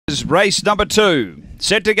Race number 2.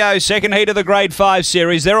 Set to go, second heat of the Grade 5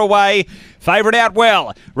 series. They're away. Favourite out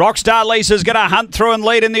well. Rockstar Lisa's going to hunt through and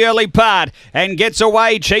lead in the early part and gets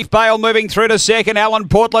away. Chief Bale moving through to second. Alan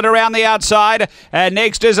Portland around the outside.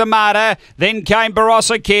 Next is Amada. Then came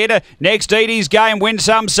Barossa Kid. Next Edie's Game, Win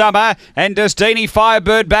Some Summer. And Destiny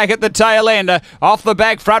Firebird back at the tail end. Off the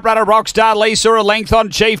back, front runner Rockstar Lisa a length on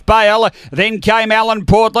Chief Bale. Then came Alan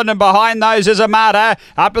Portland and behind those is Amada.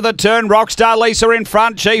 Up to the turn, Rockstar Lisa in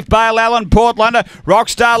front. Chief Bale, Alan Portland.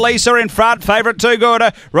 Rockstar Lisa in front. Favourite too good.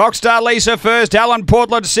 Rockstar Lisa first, Alan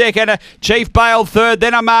Portland second, Chief Bale third,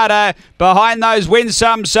 then Amada. Behind those, Win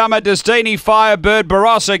Some Summer, Destiny Firebird,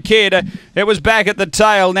 Barossa Kid. It was back at the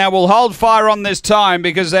tail. Now we'll hold fire on this time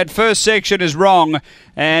because that first section is wrong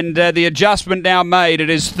and the adjustment now made. It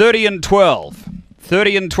is 30 and 12.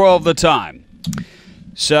 30 and 12 the time.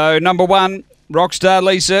 So number 1, Rockstar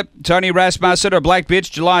Lisa, Tony Rasmussen, a Black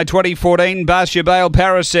Bitch, July 2014, Basia Bale,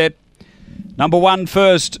 Paraset. Number 1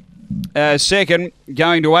 first. Second,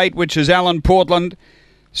 going to 8, which is Alan Portland.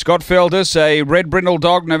 Scott Feltus, a Red Brindle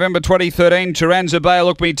Dog, November 2013. Chiranza Bale,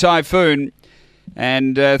 Look Me Typhoon.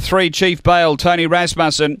 And 3, Chief Bale, Tony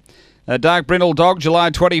Rasmussen. Dark Brindle Dog,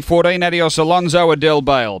 July 2014. Adios Alonso, Adele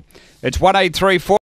Bale. It's 1, 8, 3, 4.